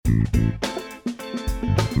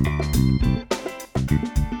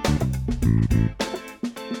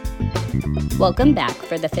Welcome back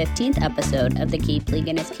for the 15th episode of the Cape League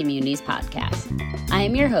and its Communities podcast. I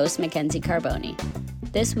am your host, Mackenzie Carboni.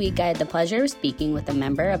 This week, I had the pleasure of speaking with a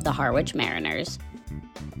member of the Harwich Mariners.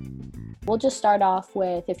 We'll just start off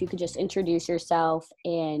with if you could just introduce yourself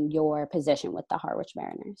and your position with the Harwich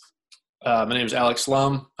Mariners. My name is Alex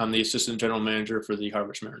Lumb. I'm the Assistant General Manager for the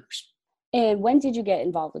Harwich Mariners. And when did you get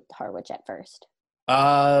involved with Harwich at first?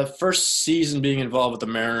 First season being involved with the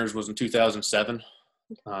Mariners was in 2007.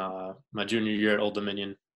 My junior year at Old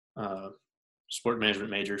Dominion, sport management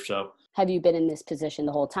major. So, have you been in this position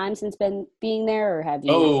the whole time since being there, or have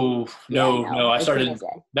you? Oh no! I It's started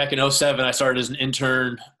back in 2007. I started as an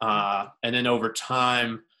intern, and then over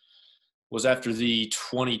time was after the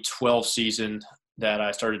 2012 season that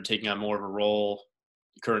I started taking on more of a role.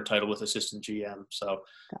 Current title with assistant GM. So,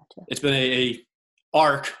 Gotcha. It's been a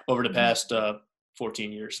arc over the past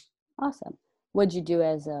 14 years. Awesome. What'd you do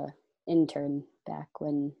as a intern back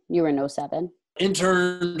when you were in 2007?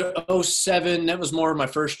 Interned 2007. That was more of my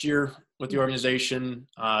first year with the organization.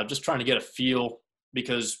 Just trying to get a feel,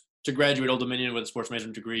 because to graduate Old Dominion with a sports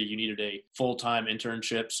management degree, you needed a full-time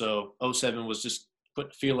internship. So 2007 was just put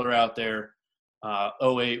the feeler out there.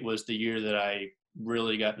 2008 was the year that I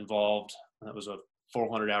really got involved. That was a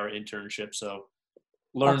 400-hour internship. So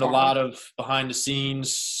learned a lot of behind the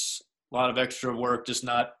scenes, a lot of extra work, just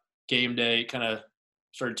not game day. Kind of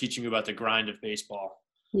started teaching you about the grind of baseball.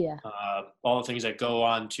 Yeah. All the things that go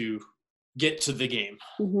on to get to the game.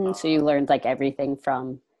 Mm-hmm. So you learned like everything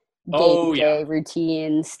from game day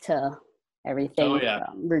routines to everything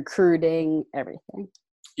from recruiting, everything.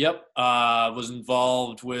 Yep. Was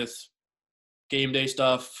involved with game day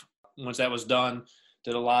stuff. Once that was done,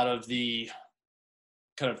 did a lot of the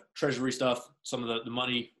kind of treasury stuff, some of the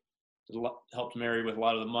money, helped Mary with a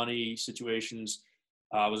lot of the money situations.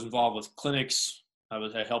 I was involved with clinics.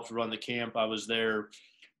 I helped run the camp. I was there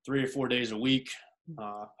 3 or 4 days a week.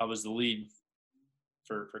 I was the lead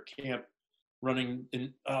for camp, running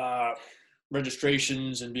in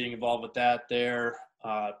registrations and being involved with that there.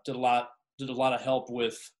 Did a lot of help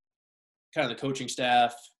with kind of the coaching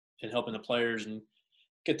staff and helping the players and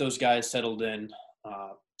get those guys settled in.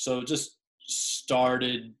 So just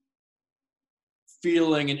started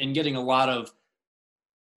feeling and getting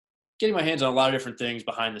getting my hands on a lot of different things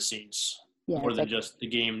behind the scenes, more than just the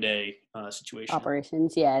game day situation.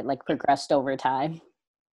 Operations, like progressed over time.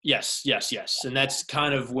 Yes. And that's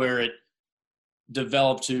kind of where it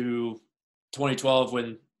developed to 2012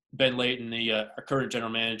 when Ben Layton, our current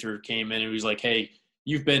general manager, came in and he was like, hey,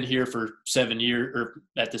 you've been here for 7 years, or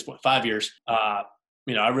at this point, 5 years. I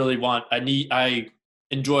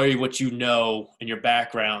enjoy what you know and your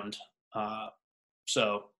background.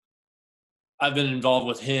 So I've been involved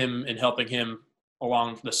with him and helping him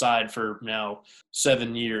along the side for now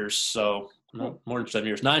 7 years. So more than 7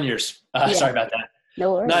 years, 9 years. Sorry about that.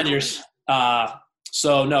 No worries. 9 years.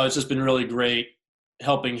 So no, it's just been really great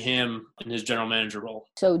helping him in his general manager role.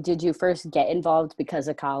 So did you first get involved because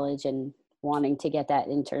of college and wanting to get that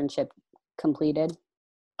internship completed?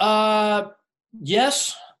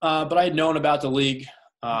 Yes. But I had known about the league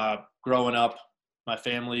growing up. My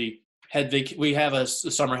family we have a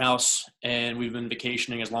summer house, and we've been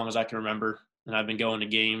vacationing as long as I can remember. And I've been going to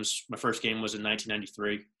games. My first game was in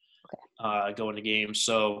 1993, going to games.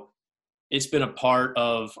 So it's been a part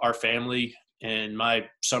of our family and my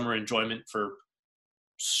summer enjoyment for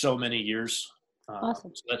so many years.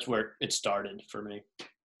 Awesome. So that's where it started for me.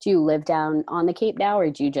 Do you live down on the Cape now,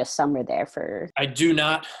 or do you just summer there for? I do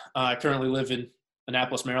not. I currently live in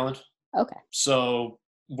Annapolis, Maryland. Okay. So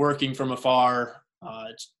working from afar,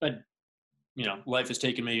 life has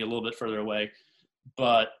taken me a little bit further away.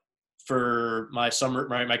 But for my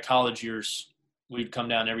my college years, we'd come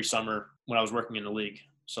down every summer when I was working in the league.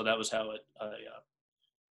 So that was how I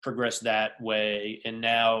progressed that way. And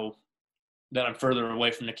now that I'm further away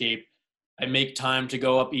from the Cape, I make time to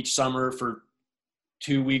go up each summer for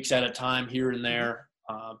 2 weeks at a time here and there,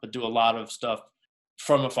 but do a lot of stuff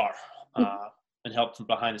from afar and help from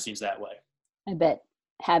behind the scenes that way. I bet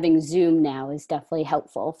having Zoom now is definitely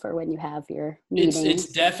helpful for when you have your meetings.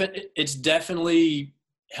 It's definitely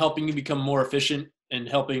helping you become more efficient and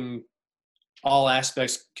helping all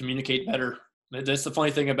aspects communicate better. That's the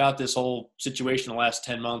funny thing about this whole situation the last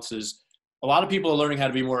 10 months is a lot of people are learning how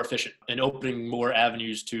to be more efficient and opening more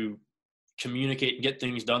avenues to communicate and get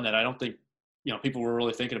things done that I don't think, people were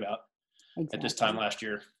really thinking about at this time last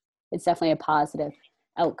year. It's definitely a positive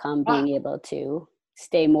outcome, being able to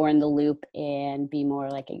stay more in the loop and be more,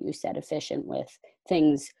 like you said, efficient with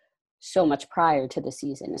things so much prior to the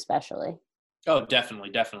season, especially. Oh,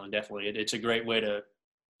 definitely. It's a great way to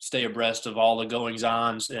stay abreast of all the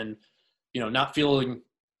goings-ons and, not feeling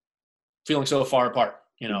feeling so far apart.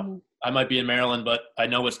 Mm-hmm. I might be in Maryland, but I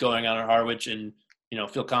know what's going on in Harwich, and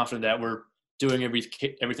feel confident that we're doing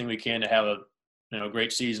everything we can to have a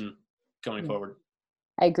great season going forward.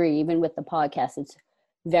 I agree. Even with the podcast, it's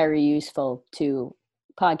very useful to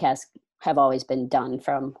podcasts have always been done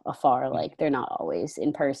from afar. Like they're not always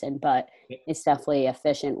in person, but it's definitely an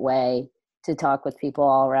efficient way to talk with people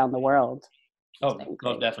all around the world. Oh,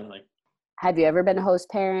 definitely. Have you ever been a host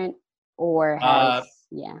parent or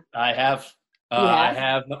yeah? I have. I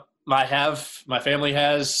have. My family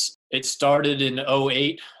has. It started in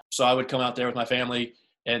 2008, so I would come out there with my family,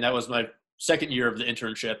 and that was my second year of the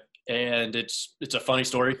internship. And it's a funny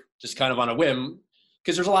story, just kind of on a whim,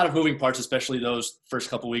 because there's a lot of moving parts, especially those first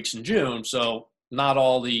couple weeks in June. So not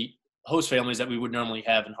all the host families that we would normally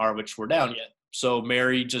have in Harwich were down yet. So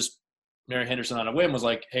Mary Henderson on a whim was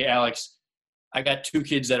like, "Hey, Alex, I got 2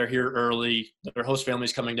 kids that are here early. Their host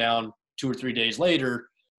family's coming down 2 or 3 days later.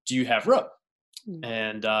 Do you have room?"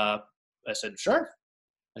 And I said, "Sure."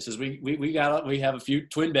 I says, we have a few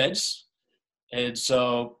twin beds. And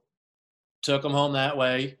so took them home that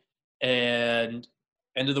way. And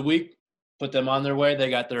end of the week, put them on their way. They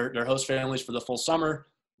got their host families for the full summer.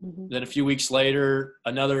 Mm-hmm. Then a few weeks later,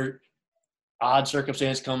 another odd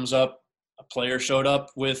circumstance comes up. A player showed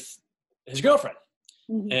up with his girlfriend.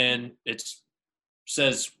 Mm-hmm. And it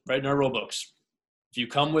says right in our rule books, if you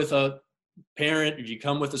come with a parent, if you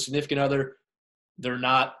come with a significant other,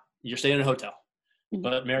 you're staying in a hotel. Mm-hmm.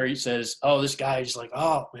 But Mary says, "Oh, this guy is like,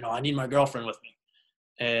 I need my girlfriend with me."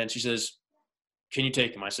 And she says, "Can you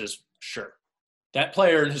take him?" I says, "Sure." That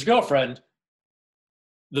player and his girlfriend,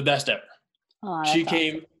 the best ever. Oh, she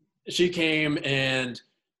came, and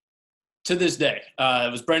to this day,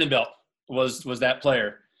 it was Brendan Belt was that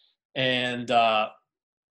player. And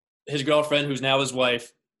his girlfriend, who's now his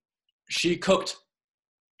wife, she cooked.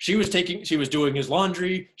 She was doing his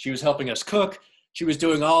laundry. She was helping us cook. She was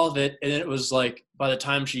doing all of it. And it was like, by the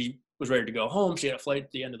time she was ready to go home, she had a flight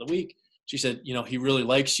at the end of the week. She said, "He really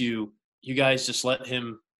likes you. You guys just let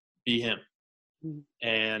him be him." Mm-hmm.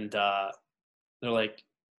 And they're like,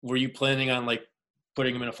 "Were you planning on like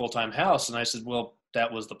putting him in a full-time house?" And I said, "Well,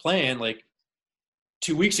 that was the plan. Like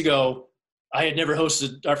 2 weeks ago, our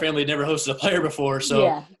family had never hosted a player before.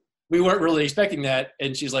 So we weren't really expecting that."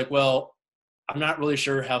 And she's like, "Well, I'm not really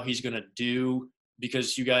sure how he's going to do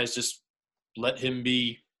because you guys just let him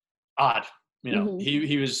be odd. Mm-hmm.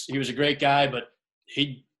 He was a great guy, but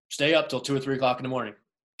he'd stay up till 2 or 3 o'clock in the morning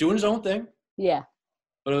doing his own thing." Yeah.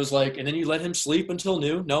 But it was like, and then you let him sleep until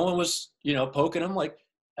noon. No one was, poking him. Like,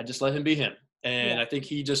 I just let him be him. And I think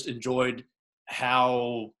he just enjoyed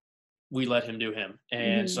how we let him do him.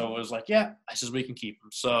 And so it was like, I says, we can keep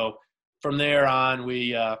him. So from there on,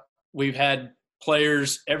 we've had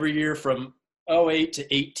players every year from 2008 to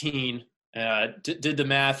 2018. Did the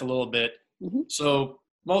math a little bit. Mm-hmm. So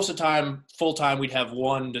most of the time, full time, we'd have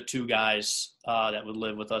 1 to 2 guys that would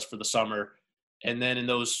live with us for the summer. And then in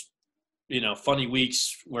those, funny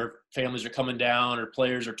weeks where families are coming down or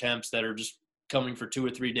players or temps that are just coming for 2 or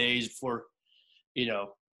 3 days before,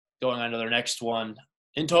 going on to their next one.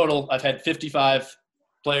 In total, I've had 55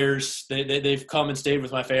 players. They've come and stayed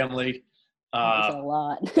with my family. That's a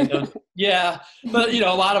lot. But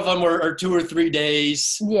a lot of them are 2 or 3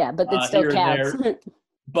 days. Yeah, but it still counts.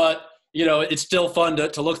 But it's still fun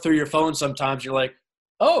to look through your phone. Sometimes you're like,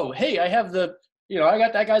 "Oh, hey, I have I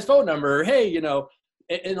got that guy's phone number." Hey,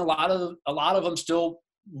 and a lot of them still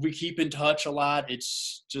we keep in touch a lot.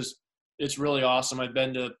 It's really awesome. I've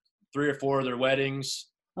been to 3 or 4 of their weddings.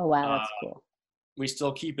 Oh wow, that's cool. We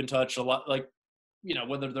still keep in touch a lot, like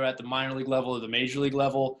whether they're at the minor league level or the major league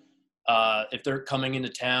level. If they're coming into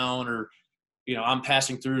town or I'm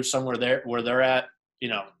passing through somewhere where they're at,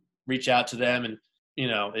 reach out to them, and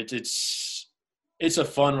it's a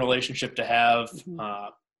fun relationship to have. Mm-hmm.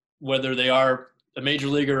 Whether they are a major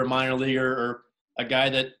leaguer or a minor leaguer or a guy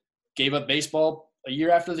that gave up baseball a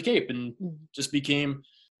year after the Cape and just became.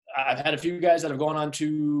 I've had a few guys that have gone on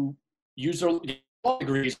to use their law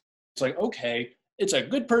degrees. It's like, okay, it's a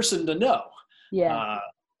good person to know. Yeah.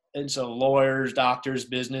 And so lawyers, doctors,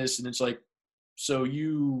 business, and it's like, so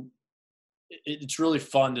it's really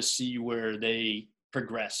fun to see where they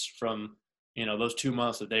progress from, those 2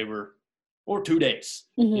 months that they were, or 2 days,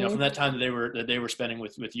 from that time that they were spending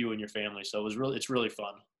with you and your family. So it's really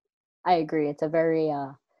fun. I agree. It's a very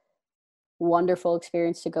wonderful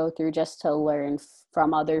experience to go through, just to learn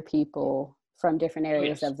from other people from different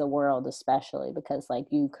areas of the world, especially because like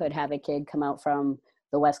you could have a kid come out from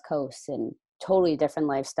the West Coast and totally different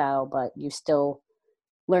lifestyle, but you still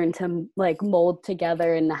learn to like mold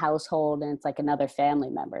together in the household, and it's like another family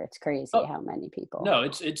member. It's crazy how many people. No,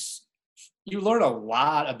 it's you learn a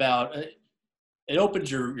lot about it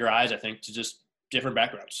opens your eyes, I think, to just different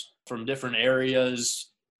backgrounds from different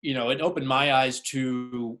areas. It opened my eyes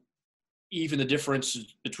to even the difference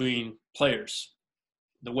between players,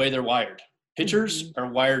 the way they're wired. Pitchers are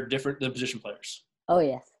wired different than position players. Oh,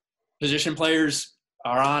 yes. Position players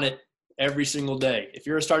are on it every single day. If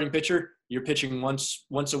you're a starting pitcher, you're pitching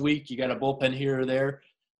once a week. You got a bullpen here or there.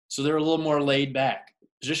 So they're a little more laid back.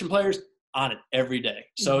 Position players on it every day.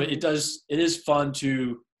 So it is fun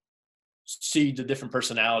to see the different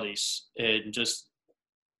personalities and just,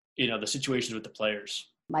 the situations with the players.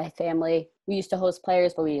 My family, we used to host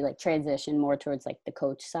players, but we like transitioned more towards like the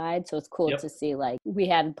coach side. So it's cool to see, like, we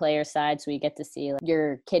had player side. So you get to see like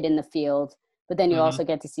your kid in the field, but then you also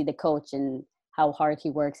get to see the coach and how hard he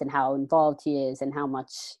works and how involved he is and how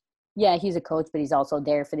much, he's a coach, but he's also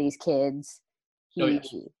there for these kids. He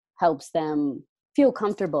helps them feel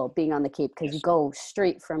comfortable being on the Cape because you go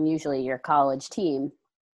straight from usually your college team.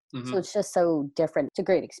 So it's just so different. It's a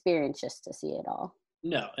great experience just to see it all.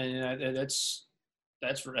 No, and that's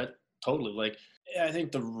totally, like, I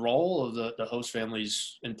think the role of the host family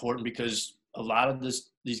is important because a lot of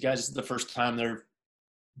these guys, this is the first time they've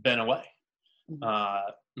been away.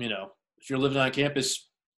 If you're living on campus,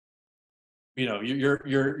 you're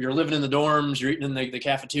living in the dorms, you're eating in the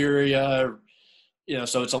cafeteria,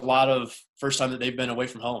 so it's a lot of first time that they've been away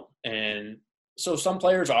from home. And so some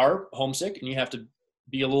players are homesick and you have to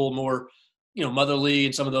be a little more, motherly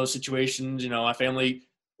in some of those situations. My family,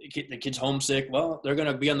 the kid's homesick. Well, they're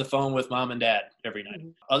going to be on the phone with mom and dad every night.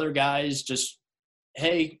 Other guys just,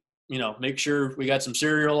 hey, make sure we got some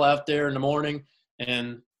cereal out there in the morning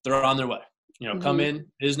and they're on their way. Come in,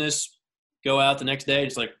 business, go out the next day.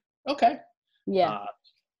 It's like, okay. Yeah.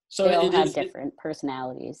 So they all have different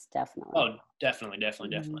personalities, definitely. Oh, definitely.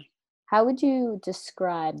 How would you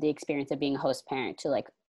describe the experience of being a host parent to like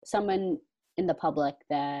someone in the public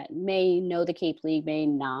that may know the Cape League, may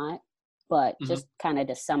not, but just kind of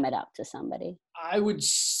to sum it up to somebody? I would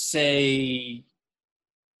say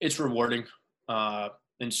it's rewarding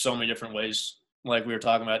in so many different ways. Like we were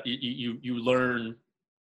talking about, you learn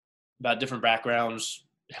about different backgrounds,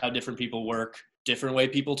 how different people work, different way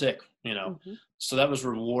people tick, So that was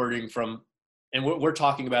rewarding and we're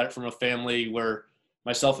talking about it from a family where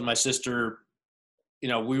myself and my sister,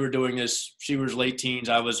 we were doing this. She was late teens,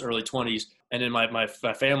 I was early 20s. And then my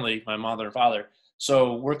family, my mother and father.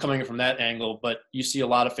 So we're coming from that angle, but you see a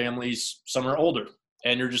lot of families, some are older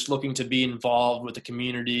and they're just looking to be involved with the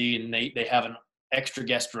community and they have an extra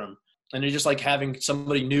guest room. And they're just like having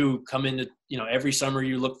somebody new come into, every summer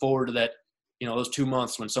you look forward to that, those 2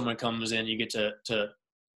 months when someone comes in, you get to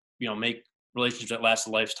make relationships that last a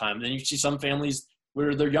lifetime. And then you see some families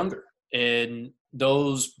where they're younger and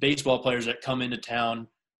those baseball players that come into town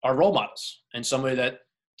are role models and somebody that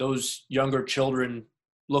those younger children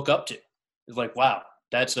look up to. It's like, wow,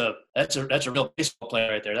 that's a real baseball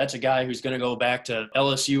player right there. That's a guy who's going to go back to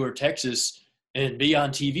LSU or Texas and be on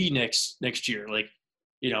TV next year. Like,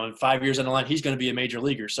 in 5 years down the line, he's going to be a major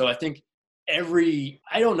leaguer. So I think I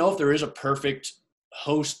don't know if there is a perfect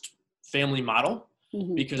host family model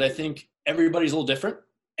because I think everybody's a little different.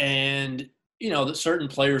 And, that certain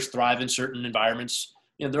players thrive in certain environments.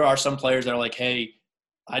 There are some players that are like, hey,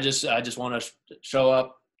 I just want to show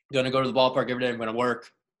up, going to go to the ballpark every day. I'm going to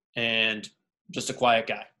work and just a quiet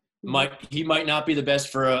guy. He might not be the best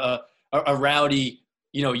for a rowdy,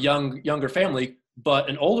 younger family, but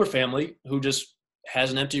an older family who just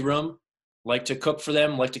has an empty room, like to cook for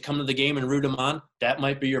them, like to come to the game and root them on. That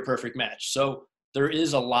might be your perfect match. So there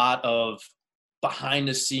is a lot of behind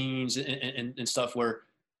the scenes and stuff where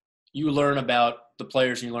you learn about the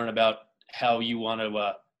players and you learn about how you want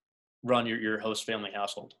to run your host family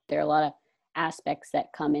household. There are a lot of aspects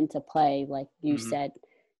that come into play, like you said,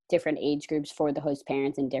 different age groups for the host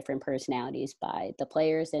parents and different personalities by the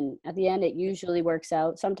players. And at the end, it usually works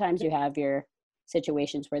out. Sometimes you have your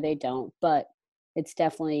situations where they don't, but it's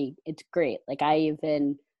great. Like I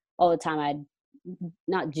even all the time,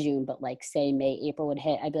 not June, but like say May, April would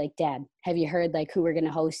hit, I'd be like, Dad, have you heard like who we're going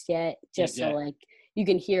to host yet? Just so like you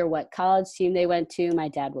can hear what college team they went to. My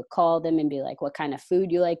dad would call them and be like, what kind of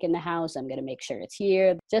food you like in the house? I'm going to make sure it's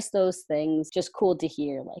here. Just those things, just cool to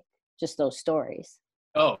hear, like just those stories.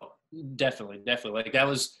 Oh, definitely. Like that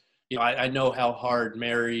was, I know how hard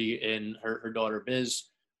Mary and her daughter Biz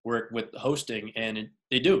work with hosting, and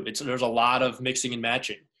they do. There's a lot of mixing and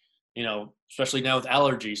matching, especially now with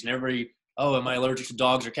allergies and everybody, oh, am I allergic to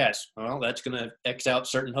dogs or cats? Well, that's going to X out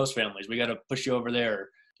certain host families. We got to push you over there.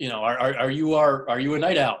 Are you a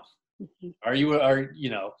night owl? Are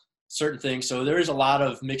you certain things. So there is a lot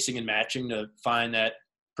of mixing and matching to find that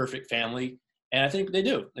perfect family. And I think they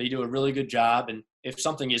do. They do a really good job. And if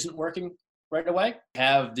something isn't working right away,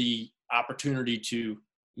 have the opportunity to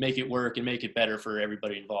make it work and make it better for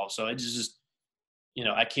everybody involved. So it's just,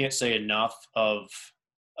 I can't say enough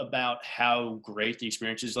about how great the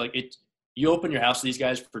experience is. Like you open your house to these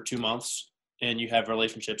guys for 2 months and you have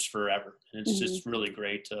relationships forever. And it's just really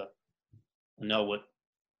great to know what,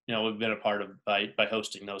 we've been a part of by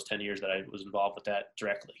hosting those 10 years that I was involved with that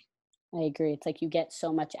directly. I agree. It's like you get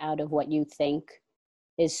so much out of what you think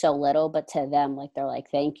is so little, but to them, like, they're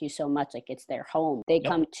like, thank you so much. Like, it's their home. They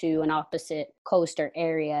come to an opposite coast or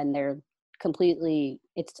area and they're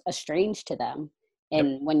it's estranged to them.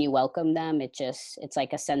 And when you welcome them, it's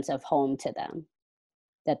like a sense of home to them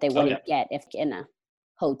that they wouldn't get if in a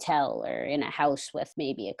hotel or in a house with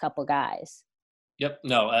maybe a couple guys. Yep.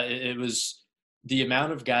 No, it was the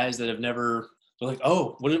amount of guys that have never, they're like,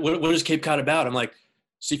 oh, what is Cape Cod about? I'm like,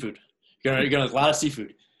 seafood. You're gonna like a lot of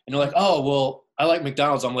seafood. And they're like, oh, well, I like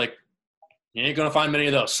McDonald's. I'm like, you ain't going to find many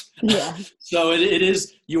of those. Yeah. So it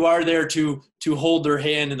is, you are there to hold their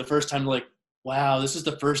hand. And the first time, like, wow, this is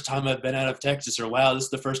the first time I've been out of Texas, or wow, this is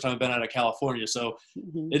the first time I've been out of California. So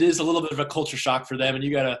it is a little bit of a culture shock for them, and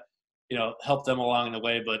you got to, help them along the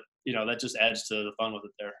way. But, that just adds to the fun with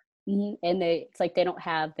it there. And it's like they don't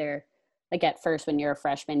have like at first when you're a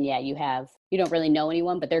freshman, you don't really know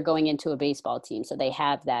anyone, but they're going into a baseball team. So they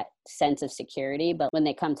have that sense of security. But when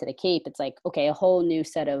they come to the Cape, it's like, okay, a whole new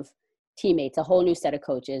set of teammates, a whole new set of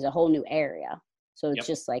coaches, a whole new area. So it's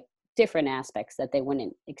just like different aspects that they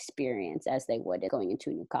wouldn't experience as they would going into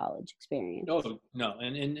a new college experience. Oh, no.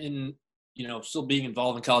 And still being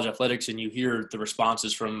involved in college athletics, and you hear the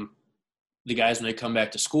responses from the guys when they come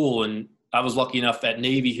back to school. And I was lucky enough at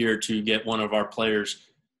Navy here to get one of our players.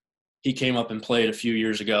 He came up and played a few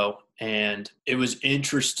years ago, and it was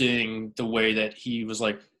interesting the way that he was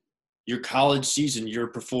like, your college season, you're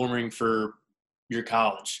performing for your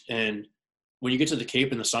college. And when you get to the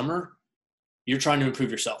Cape in the summer, you're trying to improve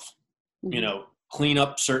yourself, clean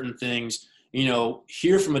up certain things,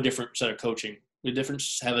 hear from a different set of coaching,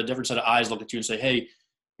 have a different set of eyes look at you and say, hey,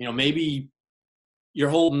 maybe you're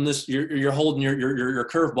holding this, you're holding your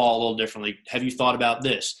curveball a little differently. Have you thought about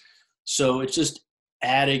this? So it's just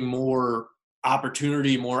adding more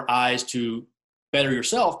opportunity, more eyes to better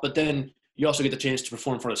yourself. But then you also get the chance to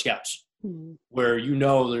perform for the scouts, where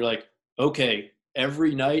they're like, okay,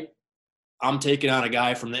 every night I'm taking on a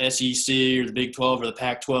guy from the SEC or the Big 12 or the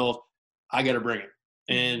Pac-12. I got to bring it.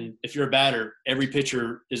 And if you're a batter, every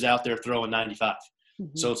pitcher is out there throwing 95.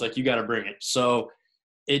 So it's like, you got to bring it. So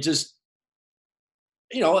it just,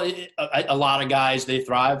 a lot of guys, they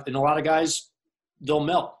thrive, and a lot of guys, they'll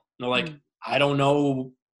melt. They're like, I don't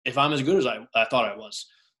know if I'm as good as I thought I was.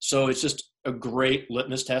 So it's just a great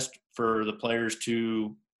litmus test for the players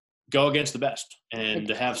to go against the best and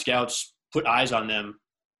to have scouts put eyes on them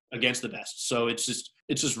against the best. So it's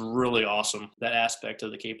just really awesome, that aspect of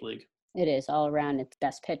the Cape League. It is all around. It's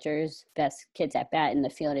best pitchers, best kids at bat in the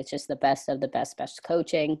field. It's just the best of the best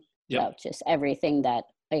coaching. Yep. Just everything that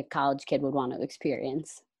a college kid would want to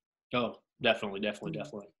experience. Oh, definitely.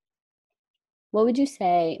 What would you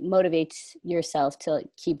say motivates yourself to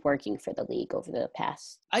keep working for the league over the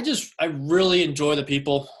past? I really enjoy the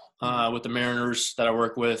people with the Mariners that I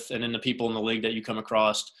work with, and then the people in the league that you come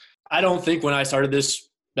across. I don't think when I started this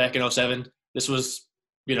back in 2007, this was,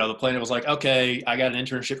 the plan was like, okay, I got an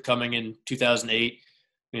internship coming in 2008,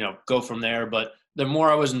 go from there. But the more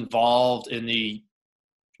I was involved in the,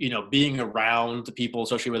 being around the people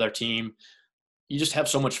associated with our team, you just have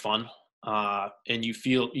so much fun. And you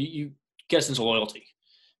feel, you get a sense of loyalty.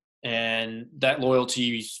 And that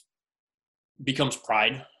loyalty becomes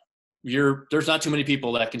pride. There's not too many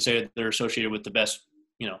people that can say that they're associated with the best,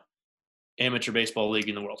 amateur baseball league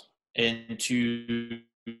in the world. And to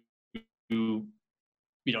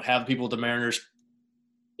have people at the Mariners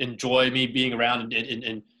enjoy me being around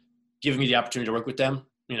and giving me the opportunity to work with them,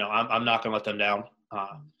 I'm not going to let them down.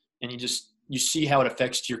 And you see how it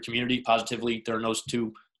affects your community positively during those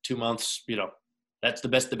two months. That's the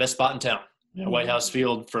best spot in town, White House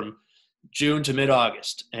Field, from June to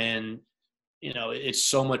mid-August. And, it's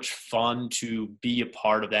so much fun to be a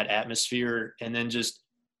part of that atmosphere. And then just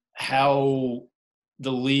how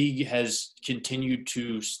the league has continued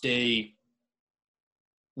to stay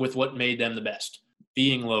with what made them the best,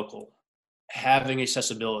 being local, having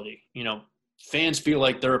accessibility. Fans feel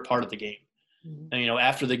like they're a part of the game. And,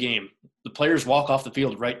 after the game, the players walk off the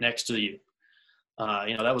field right next to you.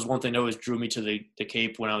 That was one thing that always drew me to the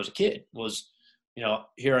Cape when I was a kid was,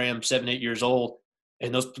 here I am 7, 8 years old,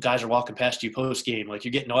 and those guys are walking past you post game. Like,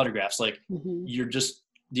 you're getting autographs. Like, you're just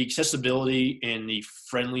 – the accessibility and the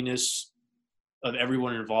friendliness of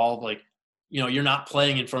everyone involved, like, you're not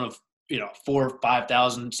playing in front of 4,000 or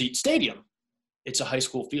 5,000 seat stadium. It's a high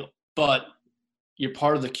school field, but you're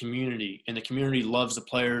part of the community, and the community loves the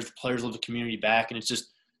players love the community back, and it's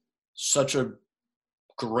just such a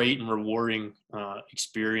great and rewarding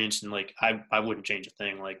experience. And like I wouldn't change a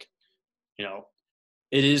thing. Like,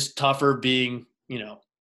 it is tougher being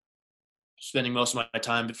spending most of my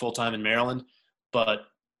time full time in Maryland, but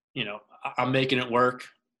I'm making it work.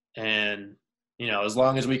 And as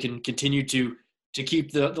long as we can continue to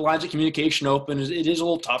keep the lines of communication open, it is a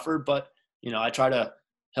little tougher, but I try to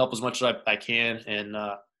help as much as I can. And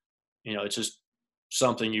it's just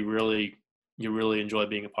something you really enjoy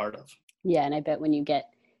being a part of. Yeah, and I bet when you get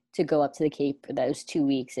to go up to the Cape for those 2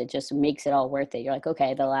 weeks, it just makes it all worth it. You're like,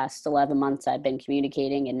 okay, the last 11 months I've been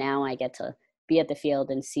communicating, and now I get to be at the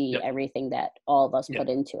field and see everything that all of us put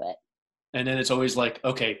into it. And then it's always like,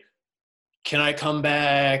 okay, can I come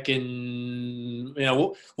back? And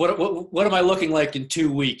what am I looking like in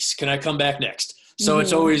 2 weeks? Can I come back next? So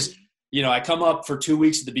it's always, I come up for 2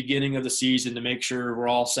 weeks at the beginning of the season to make sure we're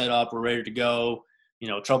all set up, we're ready to go,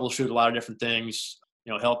 troubleshoot a lot of different things,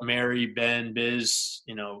 help Mary, Ben, Biz,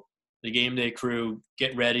 the game day crew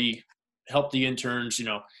get ready, help the interns,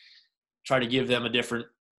 try to give them a different,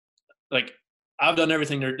 like, I've done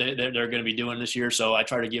everything they're going to be doing this year. So I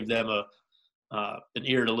try to give them an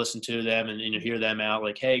ear to listen to them and hear them out.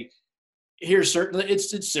 Like, hey, here's certainly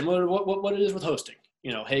it's similar to what it is with hosting.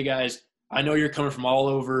 Hey guys, I know you're coming from all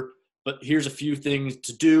over, but here's a few things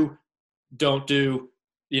to do, don't do.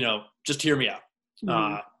 Just hear me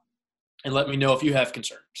out, and let me know if you have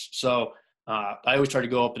concerns. So I always try to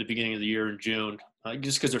go up at the beginning of the year in June,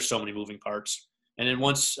 just because there's so many moving parts. And then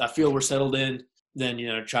once I feel we're settled in, then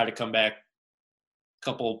try to come back a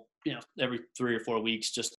couple, every 3 or 4 weeks,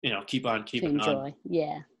 just keep on keeping on.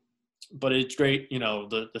 Yeah. But it's great,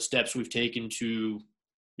 the steps we've taken to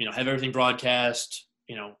have everything broadcast.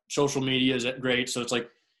 Social media is great, so it's like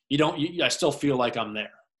I still feel like I'm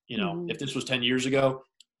there. If this was 10 years ago,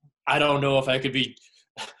 I don't know if I could be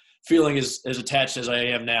feeling as attached as I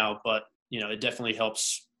am now, but it definitely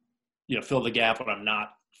helps fill the gap when I'm not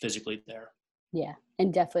physically there. Yeah,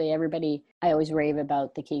 and definitely everybody, I always rave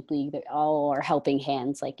about the Cape League. They all are helping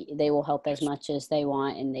hands. Like, they will help as much as they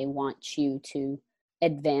want, and they want you to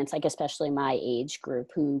advance, like especially my age group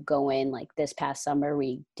who go in. Like this past summer,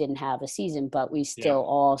 we didn't have a season, but we still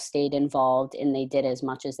all stayed involved, and they did as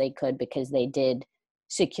much as they could because they did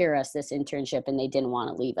secure us this internship, and they didn't want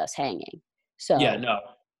to leave us hanging. So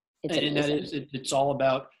it's all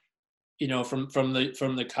about from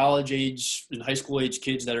the college age and high school age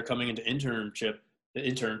kids that are coming into intern.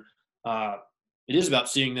 It is about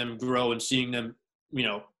seeing them grow and seeing them.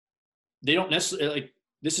 They don't necessarily like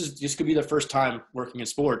this could be their first time working in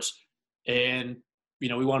sports, and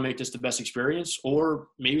we want to make this the best experience, or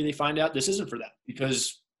maybe they find out this isn't for them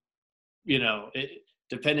because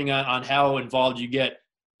depending on how involved you get,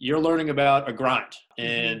 you're learning about a grind,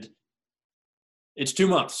 and it's 2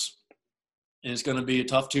 months. And it's going to be a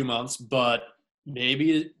tough 2 months, but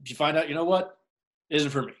maybe if you find out, what, it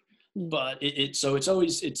isn't for me. But so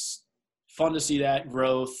it's fun to see that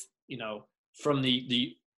growth, from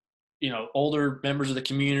the older members of the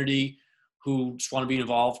community who just want to be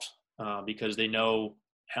involved because they know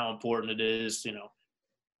how important it is.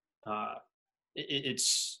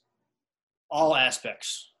 It's all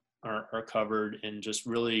aspects are covered, and just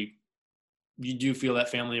really you do feel that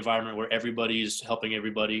family environment where everybody's helping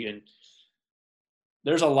everybody. And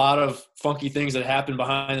there's a lot of funky things that happen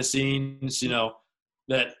behind the scenes,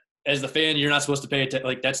 that as the fan, you're not supposed to pay attention.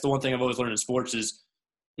 Like, that's the one thing I've always learned in sports is,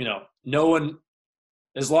 no one,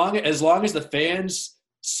 as long as the fans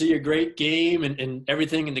see a great game and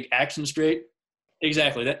everything and the action's great,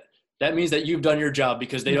 exactly. That means that you've done your job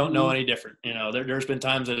because they don't know any different. There's been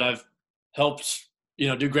times that I've helped,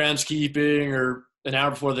 do groundskeeping, or an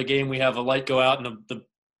hour before the game, we have a light go out and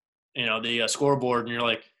the scoreboard, and you're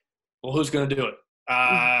like, well, who's going to do it?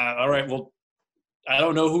 All right, well, I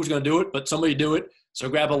don't know who's going to do it, but somebody do it. So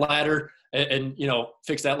grab a ladder and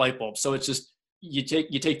fix that light bulb. So it's just, you take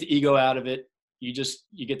the ego out of it. You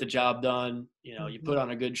get the job done. You put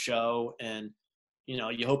on a good show, and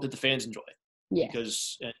you hope that the fans enjoy it. Yeah.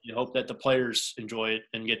 Because you hope that the players enjoy it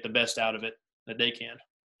and get the best out of it that they can.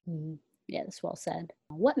 Mm-hmm. Yeah, that's well said.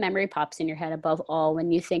 What memory pops in your head above all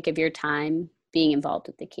when you think of your time being involved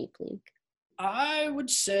with the Cape League? I would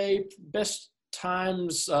say best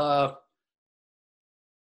times, the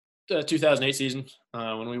 2008 season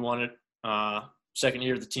when we won it, second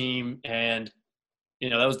year of the team, and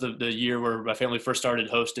that was the year where my family first started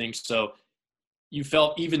hosting. So you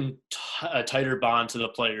felt even a tighter bond to the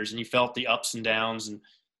players, and you felt the ups and downs. And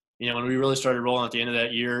when we really started rolling at the end of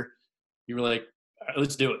that year, you were like, all right,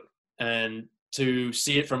 let's do it. And to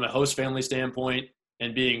see it from a host family standpoint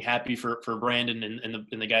and being happy for Brandon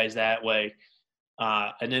and the guys that way.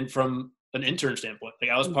 And then from an intern standpoint, like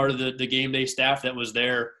I was part of the game day staff that was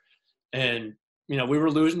there, and we were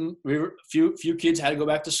losing. Few kids had to go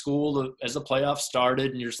back to school as the playoffs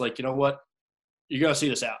started, and you're just like, you know what, you're gonna see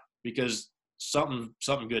this out because something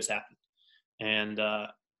good's happened. And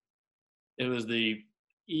it was the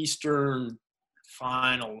Eastern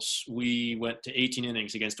Finals. We went to 18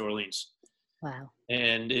 innings against Orleans. Wow.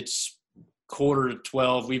 And it's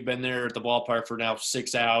 11:45. We've been there at the ballpark for now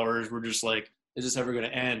 6 hours. We're just like, is this ever going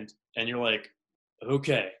to end? And you're like,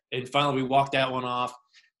 okay. And finally we walked that one off.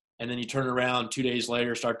 And then you turn around 2 days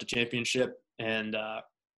later, start the championship, and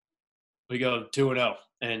we go 2-0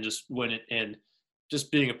 and just win it. And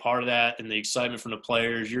just being a part of that and the excitement from the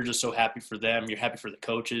players, you're just so happy for them. You're happy for the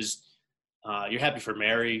coaches. You're happy for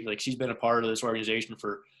Mary. Like, she's been a part of this organization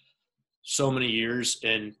for so many years,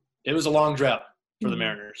 and it was a long drought for the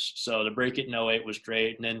Mariners. So to break it in 08 was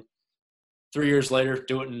great. And then 3 years later,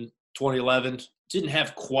 do it in 2011. Didn't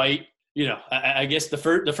have quite, I guess the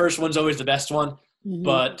first one's always the best one,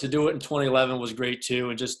 but to do it in 2011 was great too.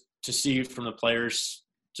 And just to see from the players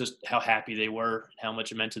just how happy they were, how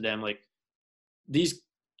much it meant to them. Like, they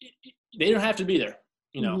don't have to be there,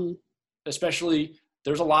 especially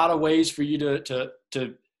there's a lot of ways for you to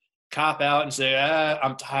cop out and say,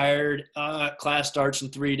 I'm tired. Class starts in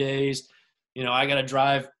 3 days. I got to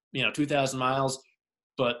drive, 2,000 miles.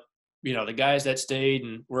 But, the guys that stayed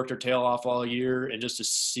and worked their tail off all year, and just to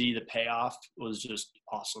see the payoff was just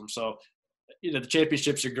awesome. So, the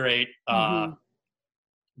championships are great. But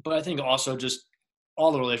I think also just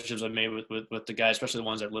all the relationships I've made with the guys, especially the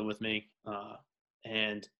ones that live with me,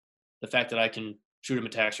 and the fact that I can shoot them a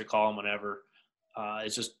text or call them whenever,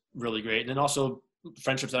 it's just really great. And then also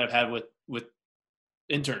friendships that I've had with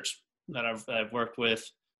interns that I've worked with,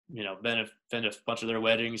 been a bunch of their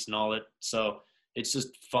weddings and all that. So it's just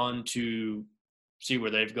fun to see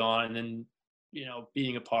where they've gone. And then,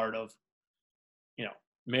 being a part of,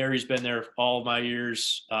 Mary's been there all my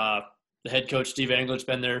years. The head coach, Steve Angler's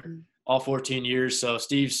been there all 14 years. So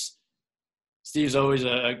Steve's always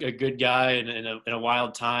a good guy in a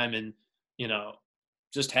wild time. And,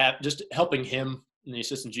 just helping him in the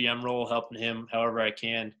assistant GM role, helping him however I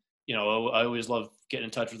can. I always love getting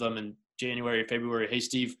in touch with him in January, February. Hey,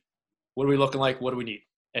 Steve, what are we looking like? What do we need?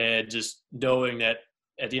 And just knowing that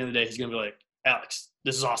at the end of the day, he's going to be like, Alex,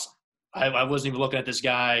 this is awesome. I wasn't even looking at this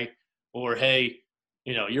guy. Or, hey,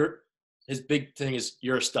 his big thing is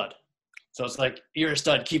you're a stud. So it's like, you're a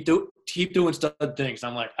stud. Keep doing stud things.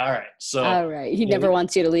 I'm like, all right. So all right. He never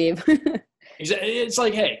wants you to leave. It's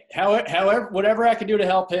like, hey, however, whatever I can do to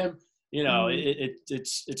help him,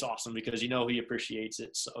 it's awesome because he appreciates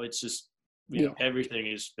it. So it's just everything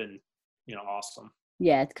has been awesome.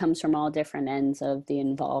 Yeah, it comes from all different ends of the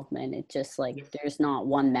involvement. It just there's not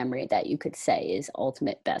one memory that you could say is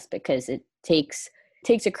ultimate best, because it takes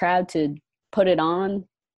a crowd to put it on,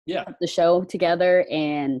 put the show together,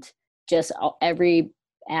 and just every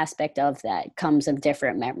aspect of that comes a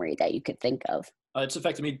different memory that you could think of. It's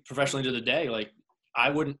affected me professionally to the day. Like, I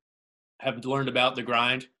wouldn't have learned about the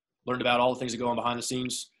grind, learned about all the things that go on behind the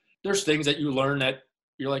scenes. There's things that you learn that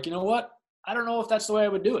you're like, you know what? I don't know if that's the way I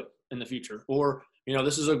would do it in the future. Or,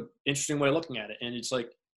 this is an interesting way of looking at it. And it's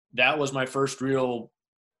like, that was my first real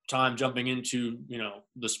time jumping into,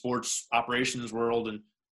 the sports operations world, and,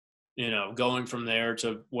 going from there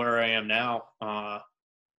to where I am now.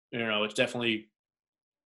 It's definitely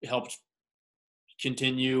helped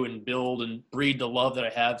continue and build and breed the love that I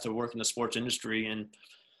have to work in the sports industry. And,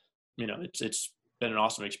 it's been an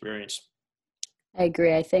awesome experience. I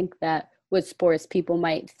agree. I think that with sports, people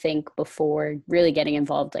might think before really getting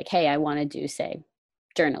involved, like, hey, I want to do, say,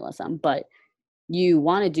 journalism, but you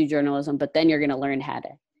want to do journalism, but then you're going to learn how to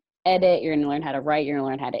edit, you're going to learn how to write, you're going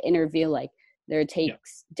to learn how to interview. Like, there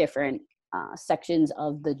takes different sections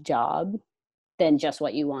of the job than just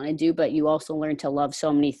what you want to do, but you also learn to love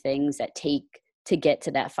so many things that take to get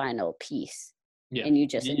to that final piece. And you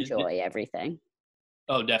just enjoy everything.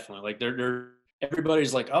 Oh, definitely. Like,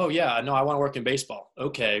 everybody's like, oh yeah, no, I want to work in baseball.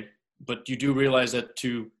 Okay. But you do realize that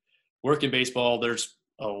to work in baseball, there's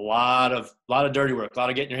a lot of dirty work, a lot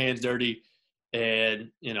of getting your hands dirty.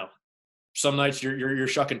 And, some nights you're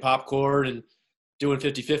shucking popcorn and doing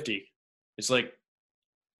 50-50. It's like,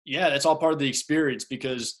 yeah, that's all part of the experience,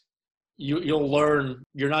 because you'll learn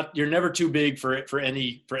you're never too big for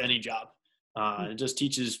any job. It just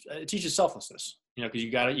teaches selflessness, because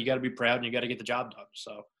you gotta be proud and you gotta get the job done.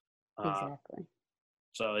 So exactly.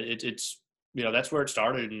 So it's that's where it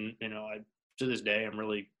started, and to this day I'm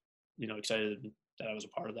really excited that I was a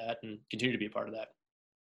part of that and continue to be a part of that.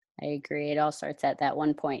 I agree. It all starts at that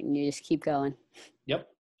one point and you just keep going. Yep,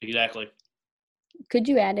 exactly. Could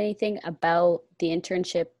you add anything about the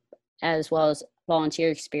internship as well as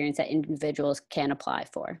volunteer experience that individuals can apply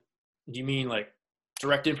for? Do you mean like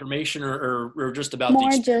direct information or just about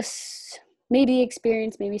more just maybe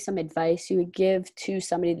experience, maybe some advice you would give to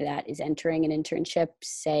somebody that is entering an internship,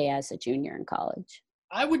 say as a junior in college?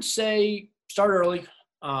 I would say start early.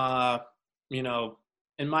 You know,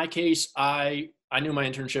 in my case, I knew my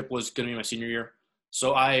internship was going to be my senior year.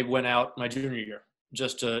 So I went out my junior year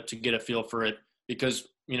just to get a feel for it, because,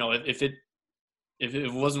 you know, if it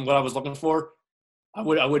wasn't what I was looking for, I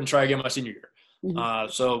wouldn't try again my senior year.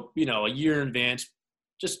 Mm-hmm. So, you know, a year in advance,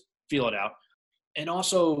 just feel it out. And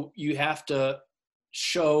also you have to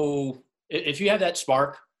show, if you have that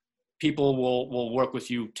spark, people will work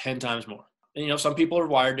with you 10 times more. And, you know, some people are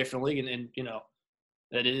wired differently and you know,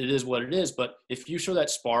 that it is what it is. But if you show that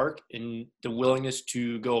spark and the willingness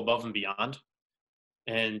to go above and beyond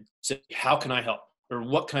and say, how can I help? Or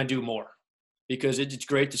what can I do more? Because it's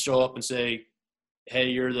great to show up and say, hey,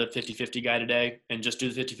 you're the 50-50 guy today, and just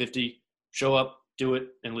do the 50-50, show up, do it,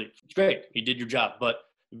 and leave. It's great. You did your job. But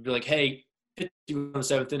be like, hey, 50 on the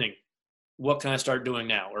seventh inning, what can I start doing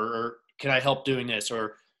now? Or can I help doing this?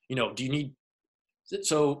 Or, you know, do you need –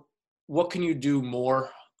 so what can you do more?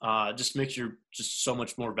 Just makes you just so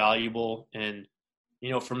much more valuable. And,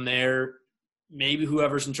 you know, from there, maybe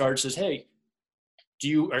whoever's in charge says, hey,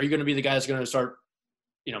 are you going to be the guy that's going to start,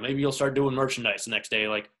 you know, maybe you'll start doing merchandise the next day.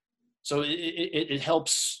 Like, so it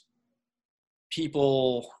helps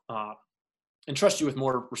people entrust you with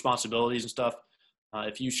more responsibilities and stuff.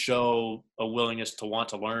 If you show a willingness to want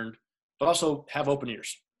to learn, but also have open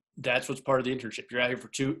ears. That's what's part of the internship. You're out here for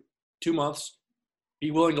two months. Be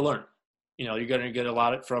willing to learn. You know, you're going to get a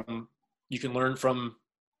lot you can learn from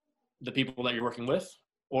the people that you're working with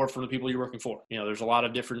or from the people you're working for. You know, there's a lot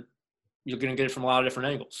of different, you're going to get it from a lot of different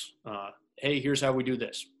angles. Hey, here's how we do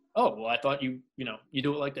this. Oh, well, I thought you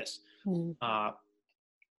do it like this. Mm-hmm.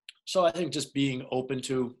 So I think just being open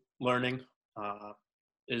to learning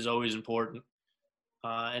is always important.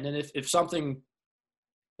 And then if something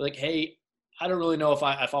like, hey, I don't really know if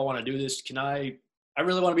I want to do this. I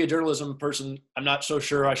really want to be a journalism person. I'm not so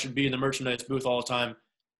sure I should be in the merchandise booth all the time.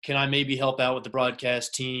 Can I maybe help out with the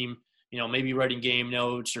broadcast team? You know, maybe writing game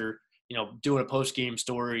notes or, you know, doing a post-game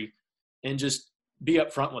story, and just be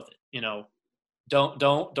upfront with it. You know,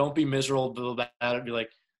 don't be miserable about it. Be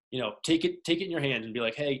like, you know, take it in your hands and be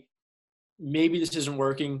like, hey, maybe this isn't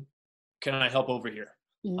working. Can I help over here?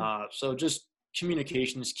 Mm-hmm. So just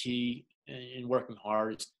communication is key in working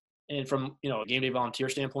hard. And from, you know, a game day volunteer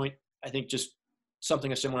standpoint, I think just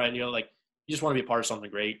something a similar idea, like you just want to be a part of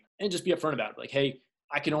something great and just be upfront about it. Like, hey,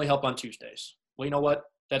 I can only help on Tuesdays. Well, you know what?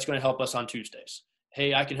 That's going to help us on Tuesdays.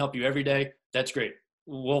 Hey, I can help you every day. That's great.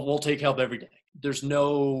 We'll take help every day. There's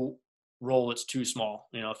no role that's too small.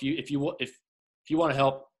 You know, if you want to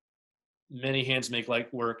help, many hands make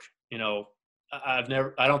light work. You know, I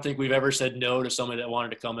don't think we've ever said no to somebody that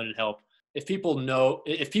wanted to come in and help. If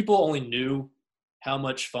people only knew how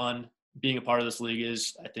much fun being a part of this league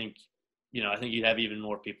is, I think you'd have even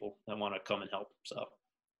more people that want to come and help. So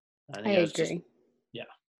I agree. Yeah.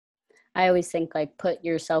 I always think like put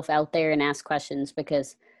yourself out there and ask questions,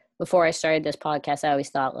 because before I started this podcast, I always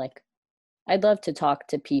thought like, I'd love to talk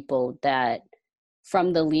to people that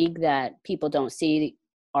from the league that people don't see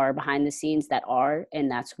are behind the scenes that are, and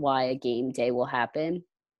that's why a game day will happen.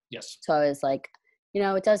 Yes. So I was like, you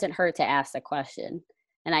know, it doesn't hurt to ask the question.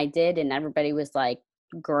 And I did, and everybody was like,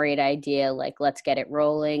 great idea. Like, let's get it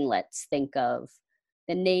rolling. Let's think of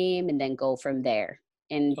the name and then go from there.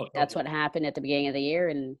 And that's what happened at the beginning of the year.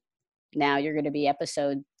 And now you're going to be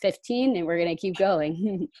episode 15 and we're going to keep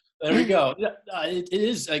going. There we go. Yeah, it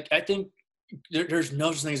is like, I think there's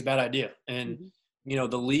no such thing as a bad idea. And, mm-hmm. you know,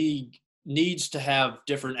 the league needs to have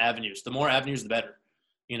different avenues. The more avenues, the better,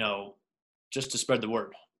 you know, just to spread the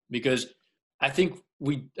word, because I think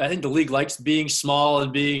the league likes being small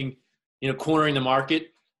and being, you know, cornering the market,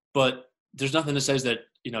 but there's nothing that says that,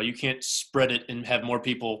 you know, you can't spread it and have more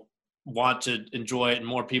people want to enjoy it and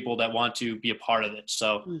more people that want to be a part of it.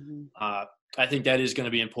 So mm-hmm. I think that is going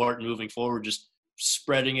to be important moving forward, just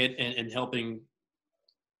spreading it and helping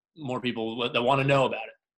more people that want to know about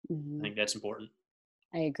it. Mm-hmm. I think that's important.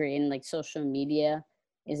 I agree. And like social media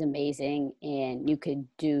is amazing, and you could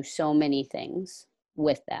do so many things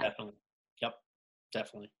with that. Definitely. Yep.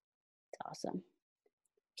 Definitely. It's awesome.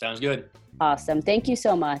 Sounds good. Awesome. Thank you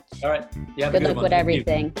so much. All right. Yeah. Good luck with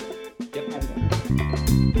everything. Yep.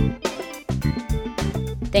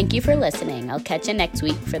 Thank you for listening. I'll catch you next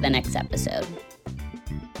week for the next episode.